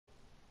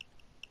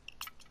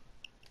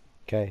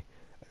Okay,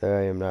 I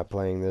am not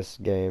playing this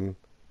game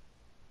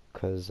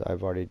because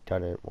I've already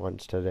done it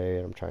once today,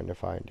 and I'm trying to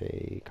find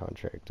a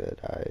contract that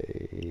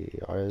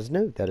is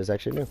new. That is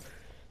actually new.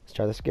 Let's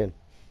try this again.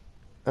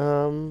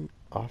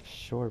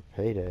 Offshore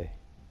payday.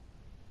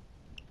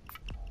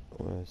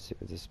 I want to see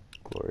what this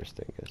glorious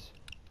thing is.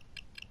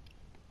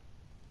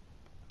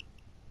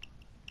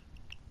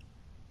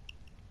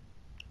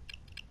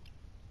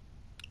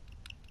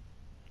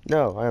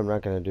 No, I am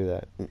not going to do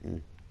that.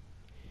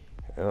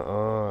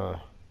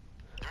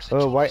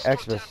 Oh, White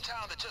Xmas.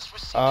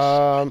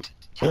 Once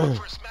we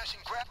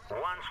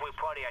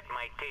party at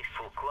my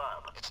tasteful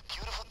club. It's a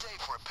beautiful day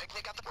for a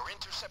picnic at the we're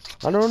intercepting.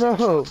 I don't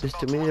know. There's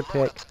too many to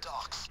pick.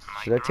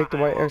 Should I take the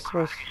White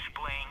Xmas?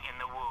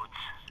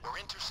 We're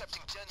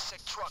intercepting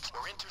Gensec trucks.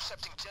 We're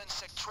intercepting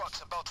Gensec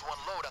trucks about to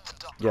unload at the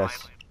dock.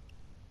 Yes.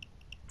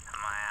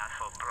 My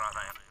asshole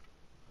brother.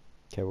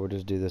 Okay, we'll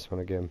just do this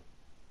one again.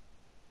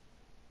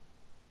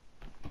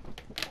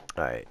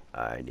 Alright,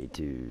 I need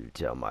to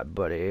tell my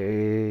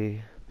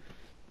buddy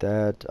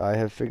that I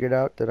have figured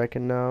out that I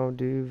can now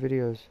do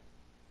videos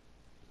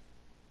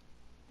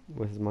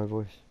with my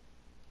voice.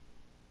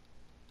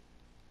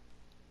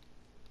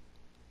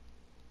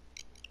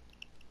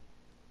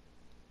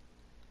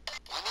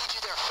 We need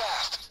you there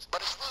fast,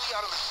 but it's really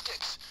out of the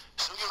sticks.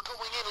 So you're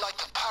going in like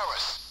to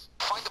Paris.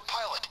 Find the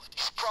pilot.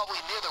 He's probably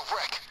near the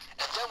wreck.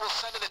 And then we'll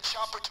send in a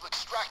chopper to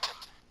extract him.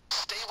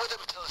 Stay with him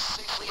until it's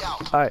safely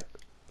out. Alright.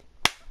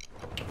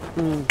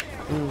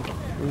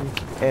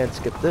 And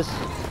skip this.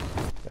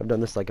 I've done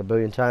this like a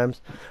billion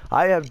times.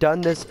 I have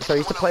done this, so I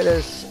used to play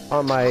this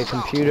on my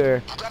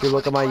computer. If you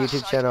look at my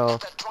YouTube channel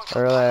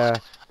earlier,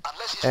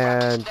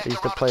 and I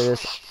used to play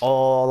this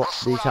all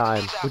the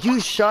time. Would you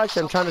shush?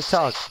 I'm trying to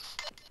talk.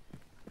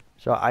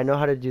 So I know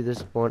how to do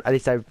this one. At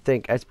least I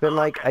think. It's been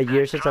like a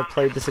year since I've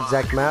played this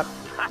exact map,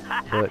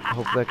 but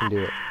hopefully I can do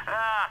it.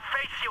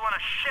 Face you wanna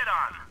shit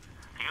on.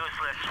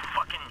 Useless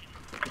fucking...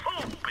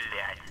 Oh,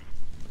 blood.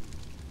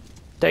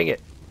 Dang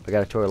it. I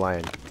got a toy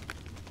lion.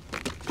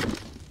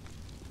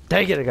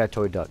 Dang it, I got a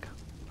toy duck.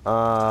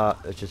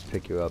 Let's just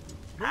pick you up.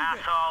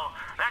 Asshole,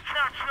 that's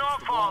not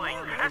snow falling.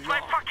 That's my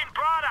fucking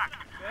product.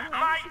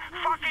 My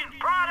fucking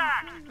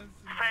product.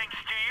 Thanks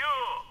to you.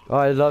 Oh,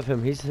 I love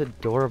him. He's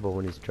adorable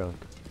when he's drunk.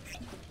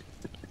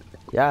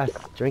 Yes,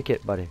 drink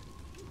it, buddy.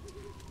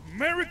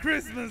 Merry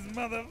Christmas,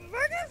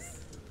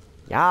 motherfuckers!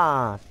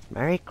 Yeah,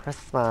 Merry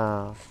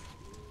Christmas.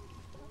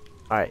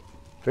 Alright,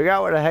 figure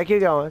out where the heck you're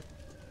going.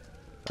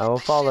 I will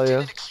follow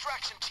you.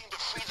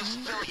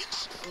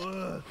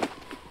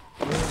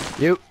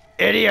 You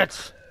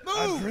idiots!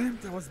 I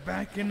dreamt I was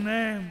back in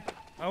Nam.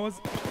 I was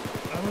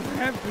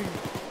happy.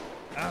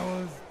 I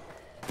was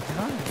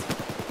young.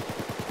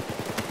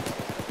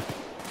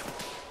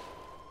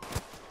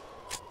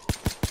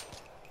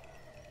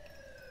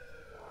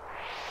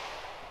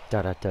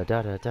 Da da da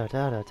da da da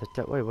da da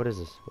da. Wait, what is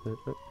this?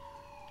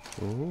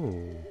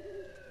 Ooh.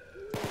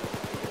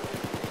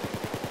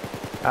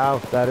 Ow,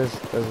 that is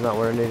not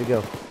where I need to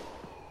go.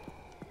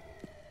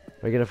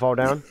 Are you gonna fall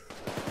down?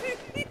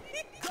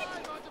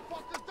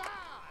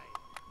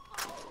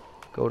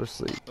 Go to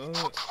sleep.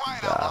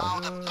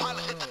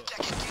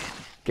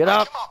 Get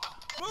up!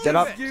 Get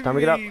up! It's time to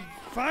get up.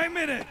 5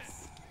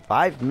 minutes.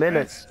 5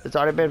 minutes. It's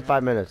already been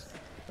 5 minutes.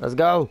 Let's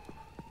go.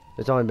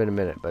 It's only been a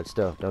minute, but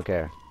still, don't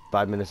care.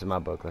 5 minutes in my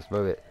book. Let's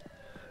move it.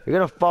 You're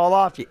gonna fall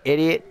off, you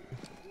idiot.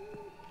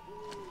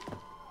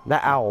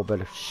 That owl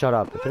better shut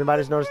up. If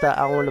anybody's noticed that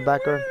owl in the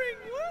background.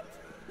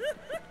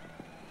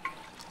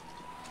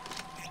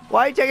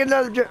 Why are you taking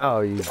another drink?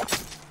 Oh, you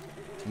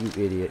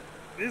idiot.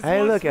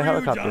 Hey, look, a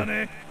helicopter.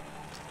 Johnny.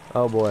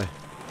 Oh boy.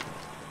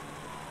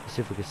 Let's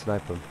see if we can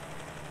snipe him.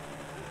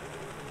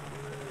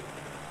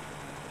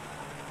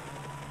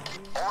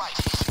 Alright,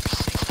 he should be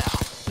safe now.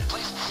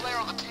 Place the flare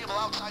on the table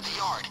outside the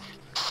yard.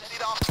 Set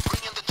it off to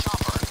bring in the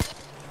chopper.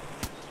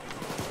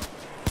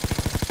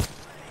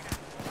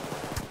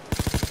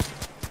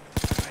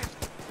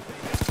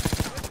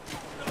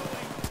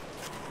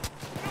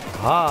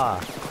 Ah,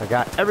 I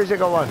got every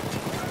single one.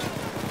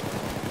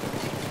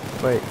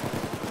 Wait.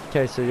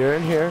 Okay, so you're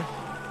in here.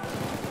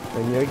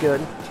 And you're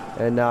good.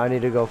 And now I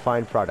need to go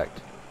find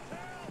product.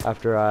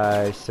 After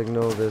I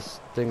signal this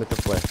thing with the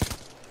flare.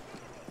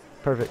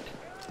 Perfect.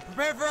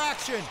 Prepare for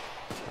action!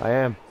 I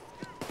am.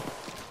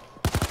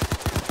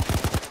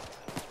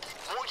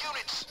 More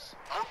units.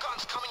 More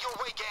guns coming your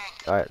way, gang.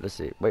 Alright, let's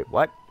see. Wait,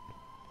 what?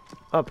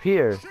 Up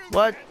here.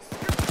 What?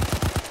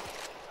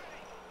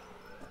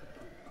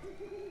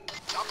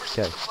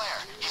 Okay.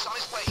 He's on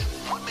his way.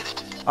 1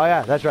 minute. Oh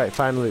yeah, that's right.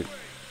 Find loot.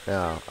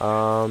 Now,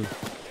 I'm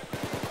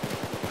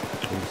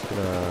just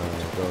gonna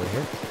go over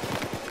here.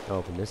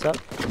 Open this up.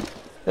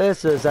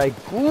 This is a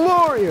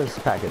glorious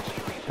package.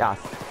 Yes.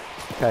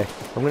 Okay,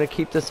 I'm gonna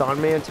keep this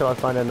on me until I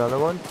find another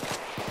one.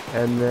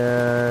 And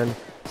then,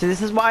 see,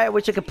 this is why I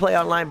wish I could play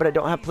online, but I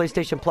don't have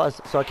PlayStation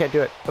Plus, so I can't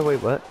do it. Oh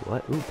wait, what?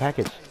 What? Ooh,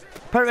 package.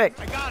 Perfect.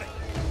 I got it.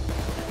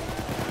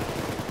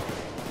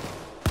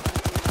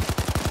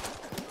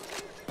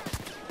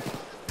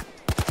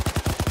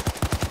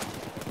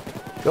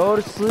 Go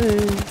to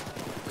sleep.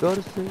 Go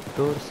to sleep,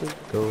 go to sleep,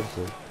 go to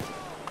sleep.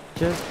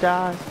 Just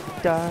die,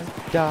 die,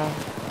 die.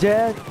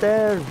 Death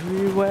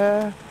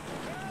everywhere.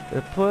 I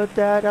put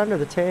that under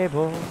the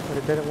table, but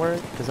it didn't work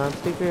because I'm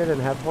stupid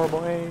and have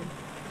horrible aim.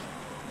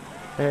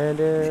 And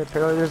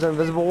apparently there's an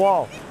invisible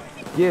wall.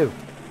 You,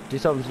 do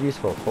something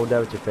useful. Hold that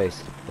with your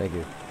face. Thank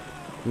you.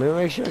 Let me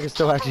make sure I can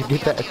still actually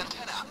get that.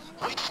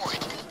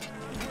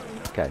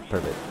 Okay,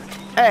 perfect.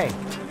 Hey!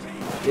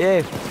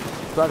 Yeah!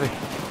 Fluffy.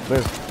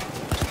 Move.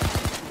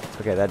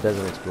 Okay, that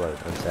doesn't explode.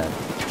 I'm sad.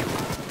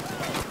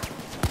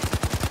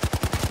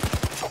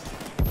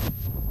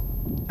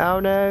 Oh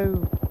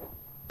no!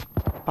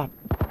 Pop.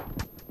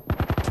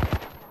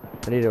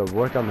 I need to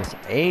work on this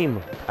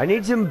aim. I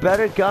need some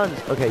better guns.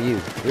 Okay,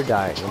 you're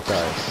dying. I'm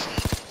sorry.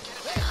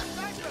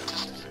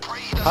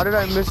 How did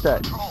I miss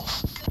that?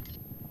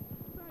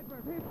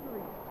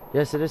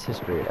 Yes, it is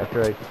history.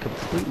 After I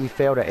completely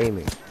failed at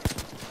aiming.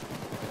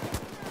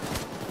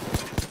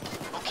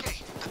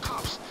 Okay, the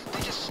cops.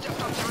 They just stepped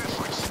up their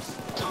efforts.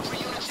 Tougher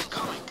units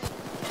incoming.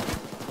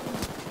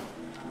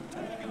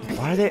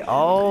 Why are they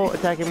all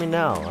attacking me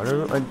now? I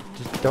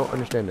just don't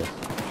understand this.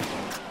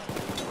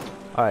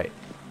 Alright.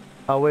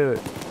 Oh, wait.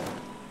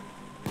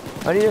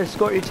 I need to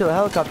escort you to the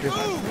helicopter.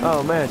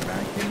 Oh, man.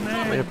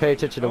 I need to pay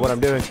attention to what I'm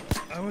doing.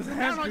 I was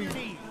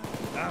happy.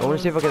 I want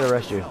to see if I can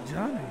arrest you.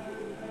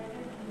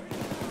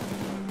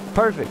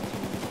 Perfect.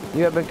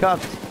 You have been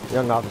cuffed,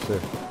 young officer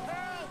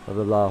of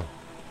the law.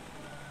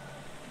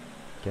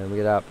 Can we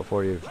get out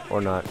before you,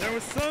 or not? There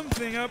was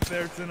something up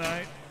there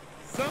tonight.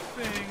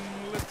 Something.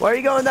 Why are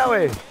you going that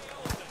way?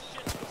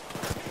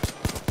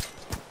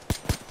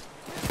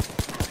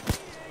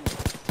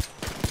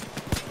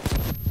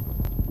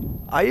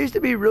 I used to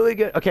be really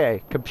good.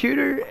 Okay,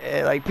 computer,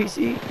 like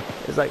PC,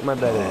 is like my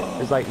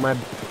better. Is like my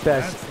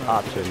best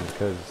option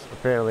because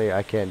apparently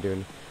I can't do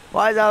it.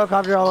 Why is the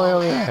helicopter all the way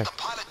over here?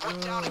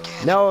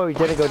 No, he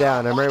didn't go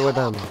down. I'm right with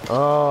him.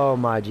 Oh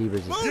my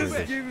jeebers!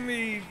 Just give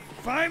me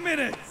 5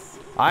 minutes.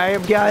 I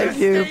am giving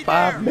you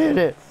 5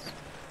 minutes.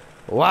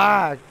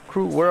 Why,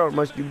 cruel world,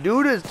 must you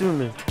do this to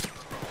me?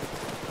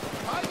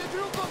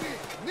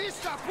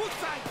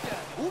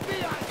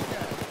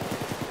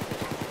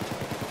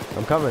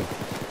 I'm coming.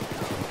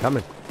 I'm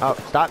coming. Oh,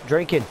 stop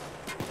drinking.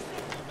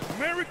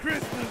 Merry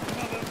Christmas,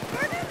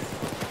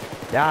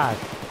 motherfuckers. Yeah,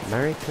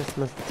 Merry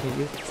Christmas to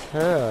you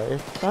too.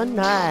 It's so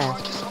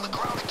nice.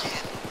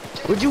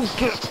 Would you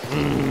get?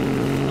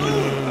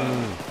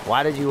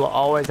 Why did you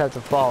always have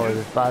to fall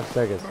in 5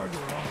 seconds?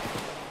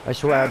 I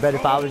swear, I bet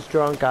if I was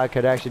drunk, I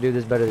could actually do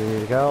this better than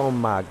you. Oh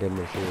my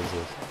goodness, who is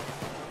this?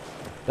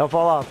 Don't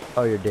fall off.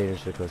 Oh, you're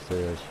dangerously close to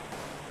the edge.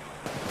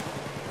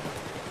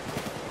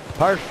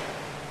 Perf.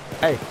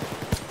 Hey.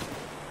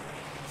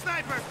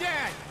 Sniper,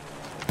 dead.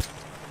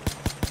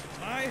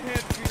 My head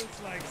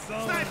feels like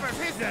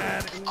someone's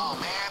dead. Oh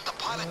man, the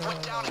pilot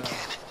went down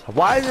again.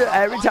 Why is it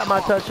every time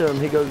I touch him,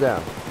 he goes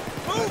down?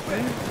 Move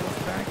it.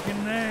 Was back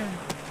in there.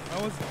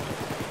 I was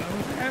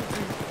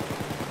happy.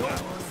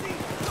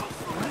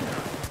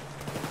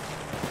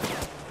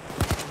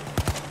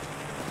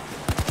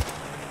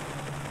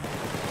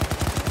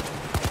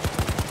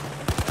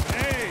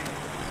 Hey,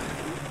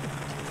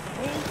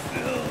 hold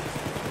still.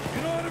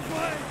 You know how to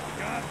fly?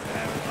 God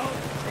damn it! I'll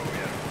show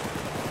you.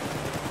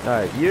 All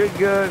right, you're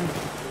good.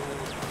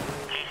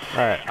 All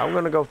right, I'm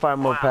gonna go find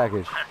more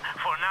package.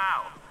 For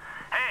now.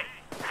 Hey,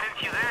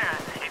 since you're there,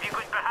 if you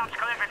could perhaps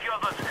collect a few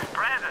of those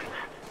presents,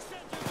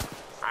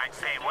 I'd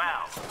say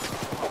well.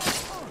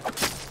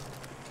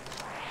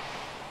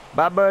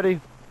 Bye, buddy.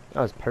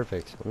 That was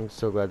perfect. I'm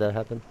so glad that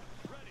happened.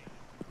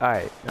 All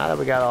right, now that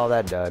we got all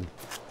that done.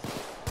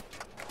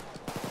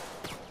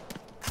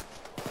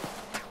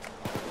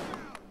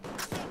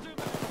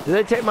 Did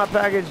they take my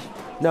package?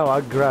 No,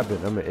 I grabbed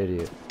it. I'm an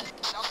idiot.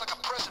 Sounds like a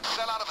present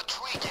fell out of a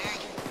tree, gang.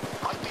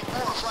 Might be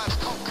more of Rad's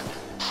coke.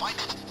 Find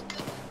it.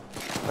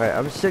 All right,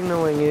 I'm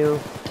signaling you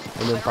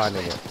and then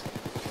finding it.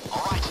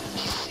 All right,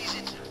 he sees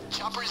it.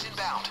 Chopper is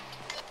inbound.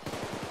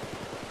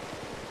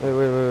 Wait,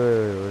 what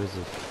is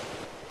this?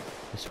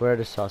 I swear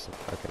to sauce it.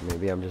 Okay,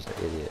 maybe I'm just an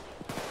idiot.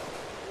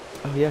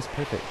 Oh, yes,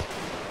 perfect.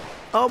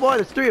 Oh boy,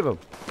 there's 3 of them.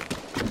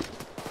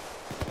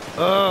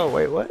 Oh,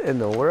 wait, what in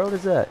the world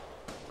is that?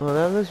 Oh,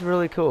 that looks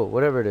really cool.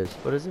 Whatever it is.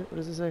 What is it? What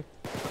does it say?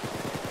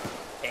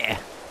 Yeah.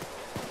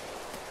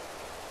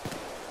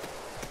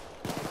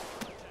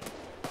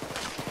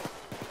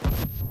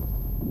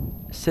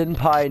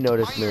 Senpai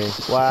noticed me.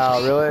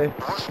 Wow, really?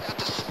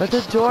 That's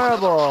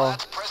adorable.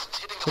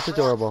 That's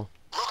adorable.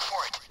 Look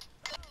for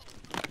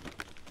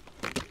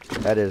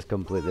it. That is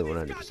completely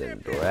 100%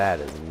 adorable. That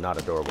is not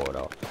adorable at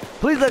all.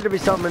 Please let there be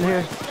something in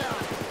here.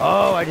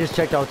 Oh, I just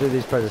checked all through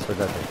these presents for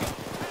nothing.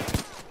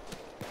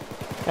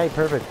 Hey,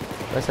 perfect.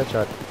 Nice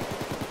headshot.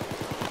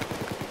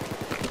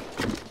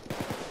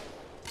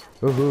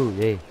 Woohoo,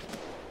 yay.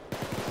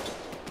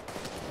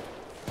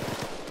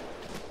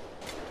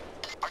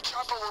 Our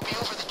chopper will be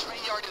over the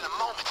train yard in a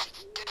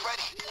moment. Get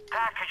ready.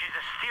 Packages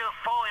are still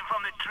falling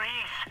from the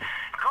trees.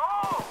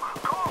 Go!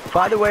 Go!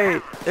 By the way,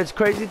 it's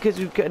crazy because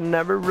you can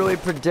never really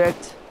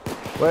predict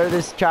where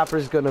this chopper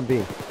is going to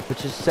be,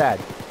 which is sad.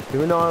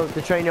 Even though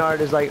the train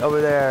yard is like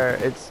over there,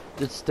 it's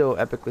still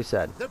epically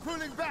sad. They're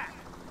pulling back.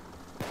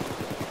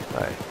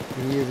 Alright,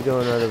 he is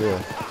going right over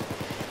here.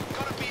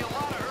 Gonna be a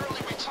lot of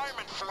early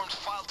retirement forms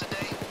filed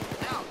today.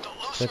 Now, don't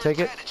lose Can I your take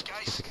it? advantage,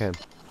 guys. Yes, I can.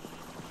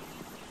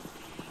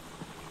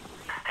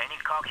 Any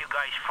cock you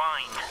guys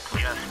find,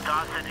 just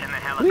toss it in the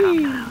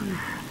helicopter.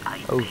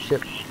 Oh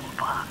shit.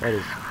 That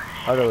is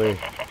utterly.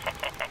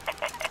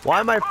 Why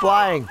am I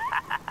flying?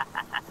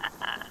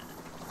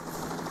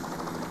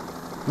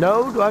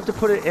 No? Do I have to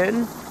put it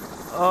in?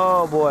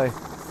 Oh boy.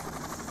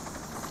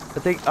 I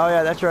think, oh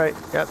yeah, that's right.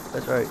 Yep,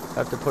 that's right. I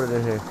have to put it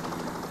in here.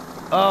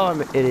 Oh,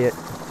 I'm an idiot.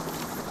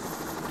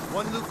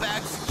 One loot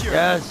bag secure.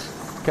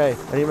 Yes. Okay,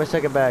 I need my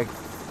second bag.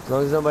 As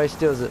long as nobody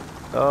steals it.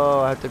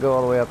 Oh, I have to go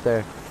all the way up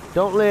there.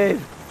 Don't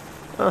leave.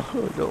 Oh,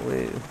 don't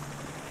leave.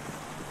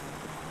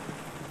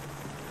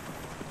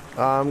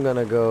 I'm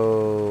gonna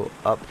go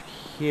up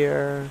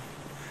here.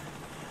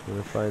 I'm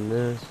gonna find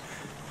this.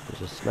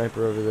 There's a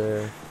sniper over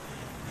there.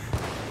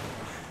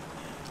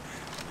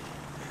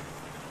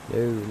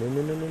 No.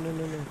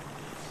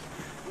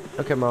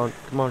 Okay, come on.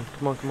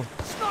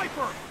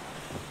 Sniper!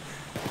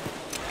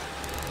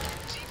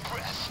 Deep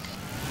breath.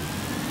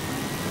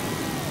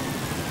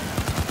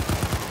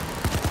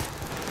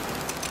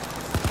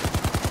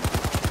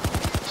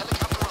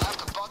 Helicopter will have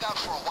to bug out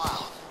for a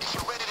while. If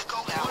you're ready to go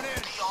now, be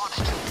on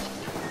it.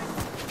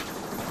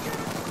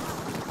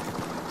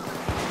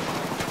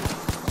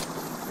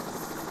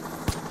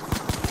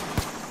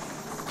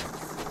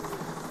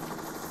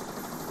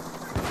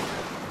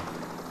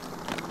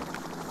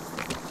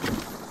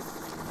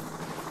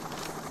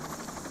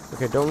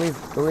 Okay, don't leave.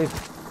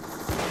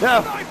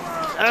 No!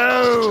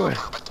 Oh!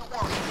 But don't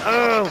worry.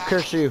 Oh,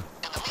 curse you. In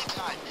the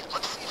meantime,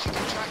 let's see if you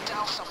can track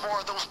down some more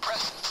of those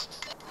presents.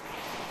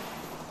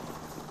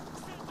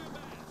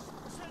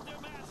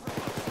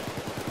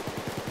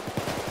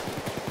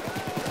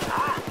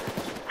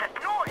 That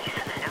noise!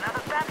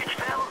 Another package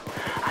fell.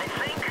 I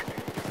think.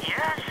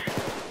 Yes.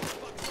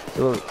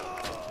 Look.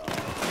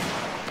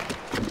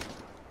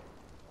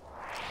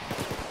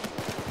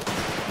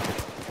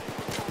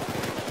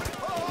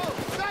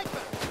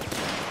 Sniper!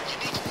 You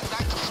need to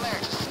ignite the flare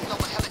to signal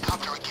the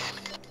helicopter again.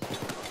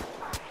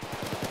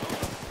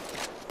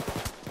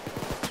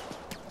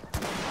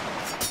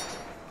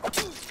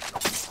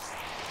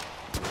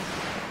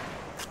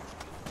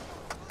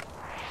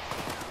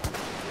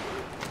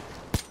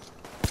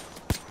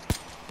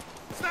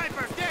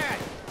 Sniper, dead!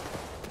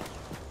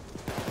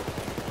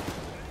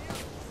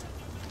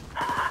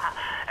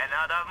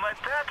 Another of my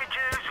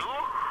packages.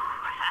 Ooh.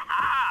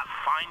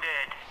 Find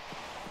it.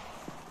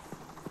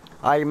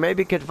 I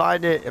maybe could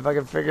find it if I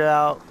can figure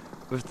out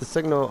with the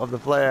signal of the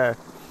flare.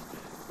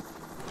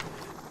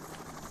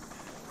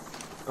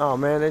 Oh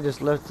man, they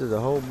just lifted the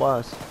whole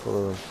bus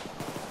full of them.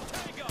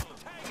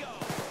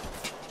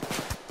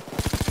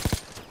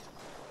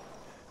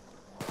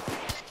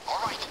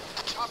 Alright,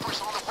 the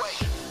chopper's on the way.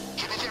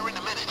 Get it there in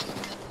a minute.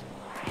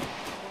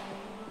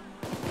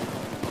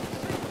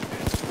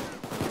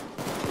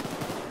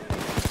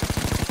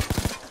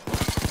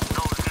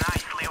 Those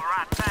nicely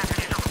wrapped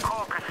packages of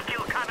coke are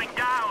still coming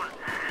down.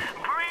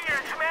 Bring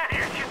as many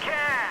as you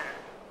can.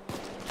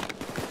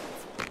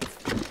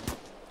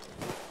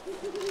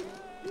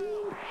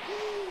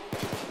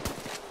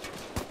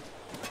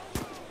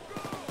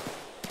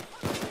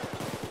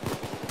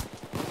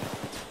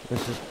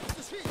 This is.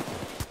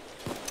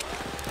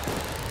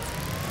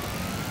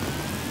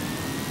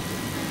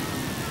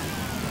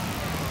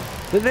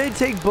 Did they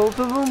take both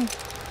of them?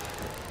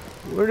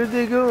 Where did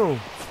they go?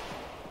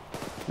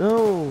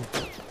 No,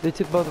 they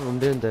took both of them,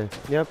 didn't they?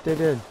 Yep, they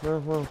did. Oh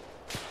well,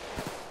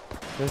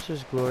 that's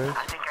just glorious.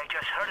 I think I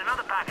just heard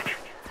another package.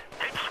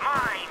 It's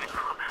mine.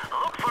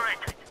 Look for it.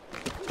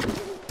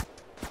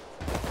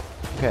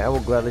 Okay, I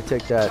will gladly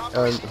take that.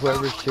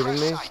 Whoever's shooting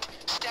me.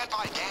 Stand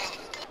by, gang.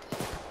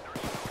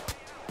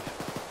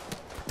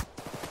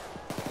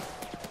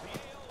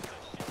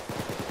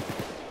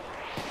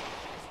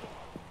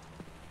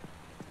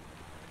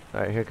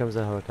 Alright, here comes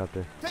the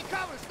helicopter. Take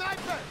cover,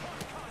 sniper!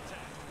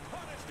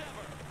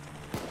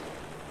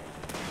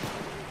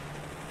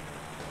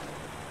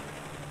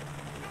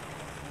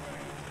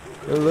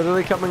 They're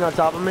literally coming on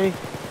top of me.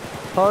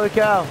 Holy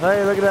cow!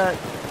 Hey, look at that!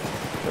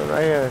 They're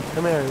right here.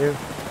 Come here, you.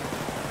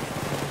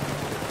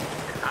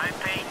 I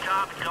pay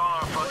top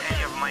dollar for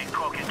any of my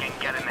coke you can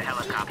get in the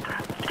helicopter.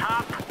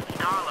 Top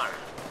dollar.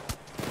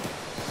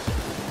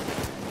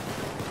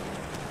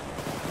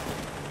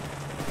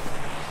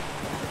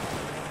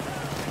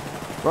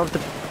 Run up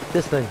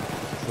this thing.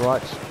 It's a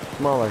lot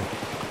smaller.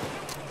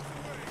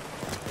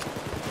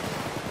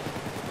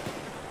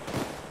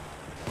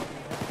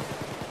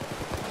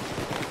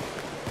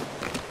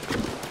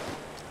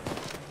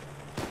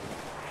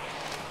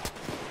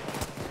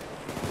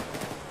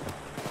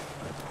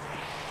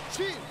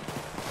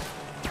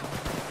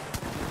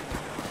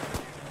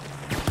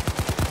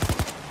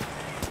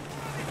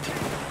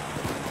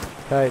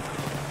 Okay,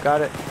 got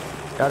it.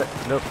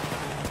 Nope.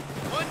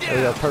 There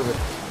we go, perfect.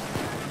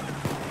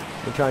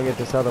 We'll try and get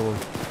this other one.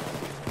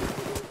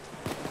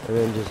 And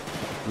then just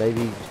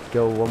maybe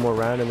go one more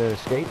round and then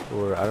escape,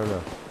 or I don't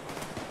know.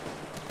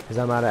 Because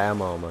I'm out of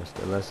ammo almost,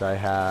 unless I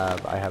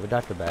have a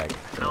doctor bag.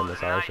 And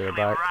that's all I should have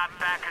bought.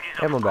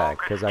 Ammo bag,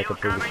 because I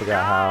completely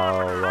forgot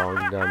how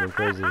long, dumb, and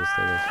crazy this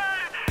thing is.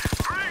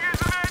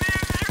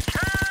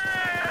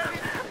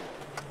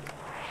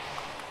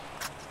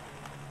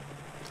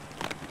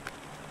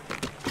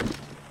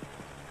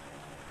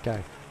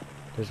 Okay,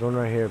 there's one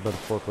right here above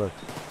the forklift.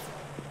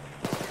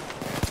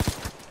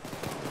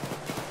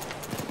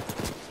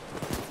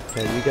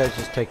 Okay, you guys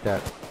just take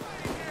that.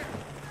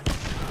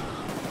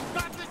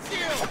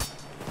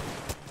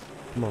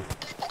 Come on.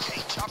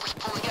 Okay, chopper's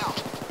pulling out.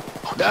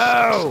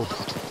 No!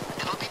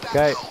 It'll be back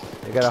Okay,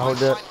 though. I gotta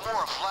hold it. Find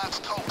more of Vlad's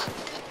coke.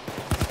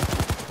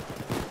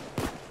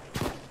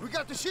 We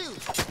got the shield.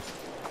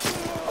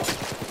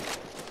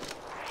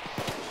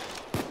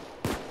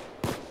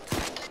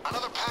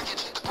 Another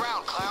package hit the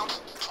ground, Clown.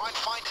 Try and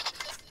find it.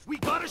 We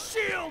got a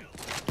shield!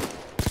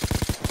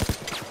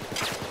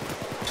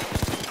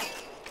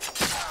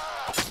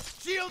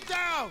 Shield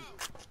down!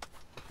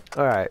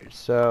 Alright,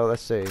 so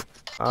let's see.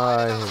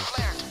 Another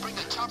flare to bring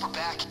the chopper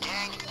back,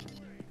 gang.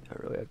 I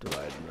really have to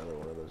buy another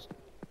one of those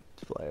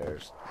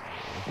flares.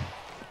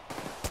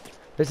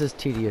 This is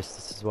tedious.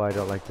 This is why I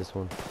don't like this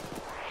one.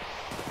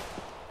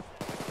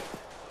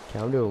 Okay,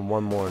 I'm doing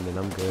one more and then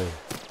I'm good.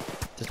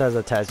 Just as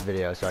a test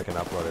video so I can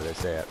upload it and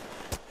say it.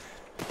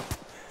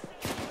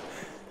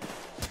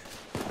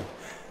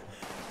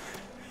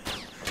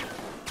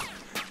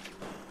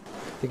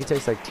 I think it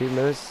takes like 2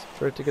 minutes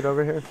for it to get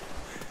over here.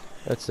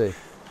 Let's see.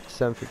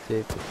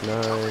 7:58,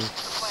 59.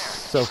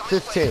 So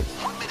 15.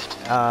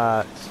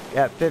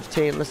 At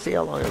 15. Let's see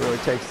how long it really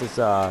takes this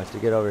to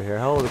get over here.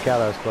 Holy cow,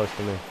 that was close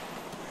to me.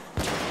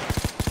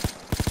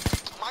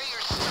 My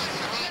ears singing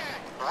to me.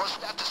 Or was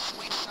that the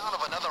sweet sound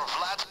of another of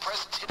Vlad's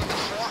presents hitting the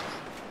floor?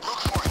 Look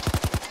for it.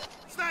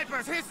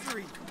 Sniper's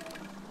history!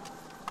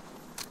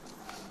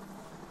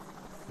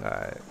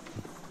 Alright.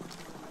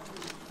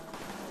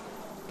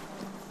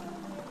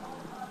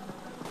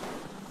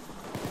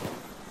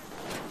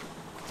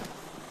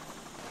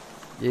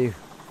 You.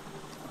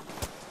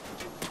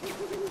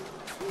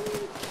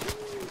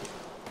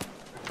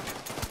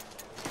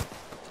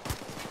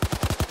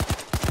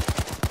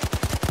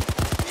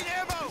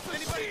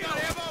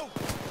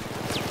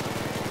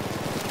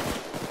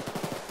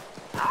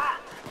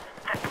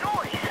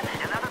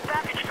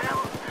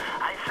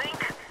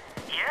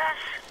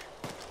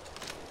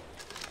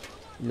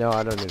 No,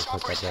 I don't need to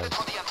put that down.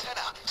 For the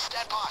antenna.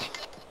 Stand by.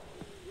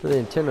 For the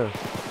antenna.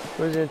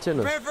 Where's the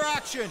antenna? Prepare for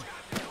action!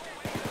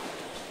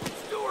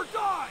 Do or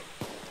die!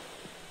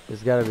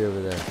 It's gotta be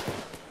over there.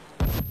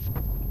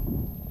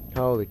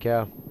 Holy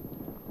cow.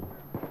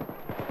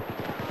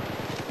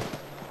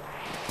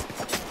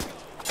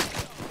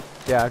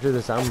 Yeah, after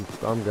this I'm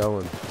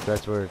going.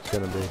 That's where it's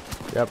gonna be.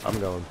 Yep, I'm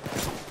going.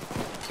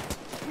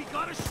 We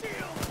got a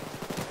shield!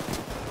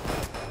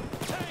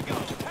 Tango!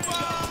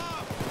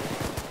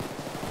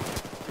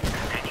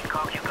 Any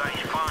cock you guys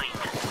find,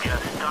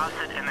 just toss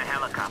it in the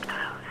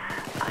helicopter.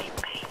 I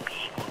pay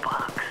big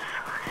bucks.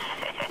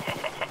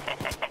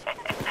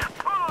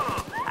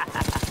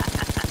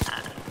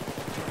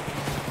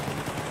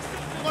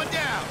 One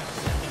down!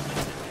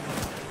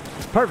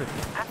 Perfect.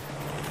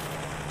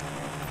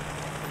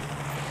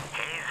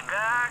 He's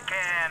back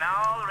and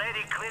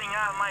already cleaning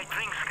out my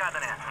drinks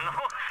cabinet. No,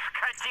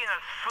 скотина,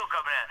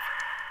 сука, man.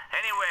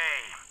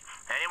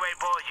 Anyway,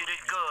 boys, you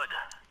did good.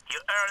 You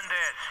earned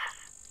this.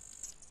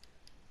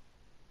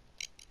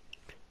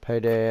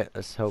 Payday.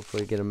 Let's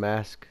hopefully get a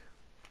mask.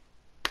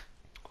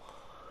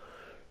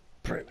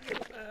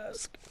 Primitive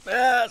mask.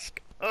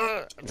 Mask.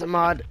 It's a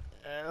mod.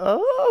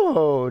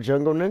 Oh,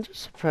 Jungle Ninja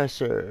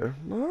suppressor.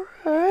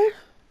 Alright.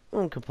 I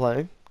don't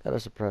complain. Got a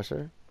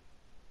suppressor.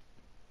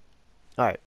 Alright.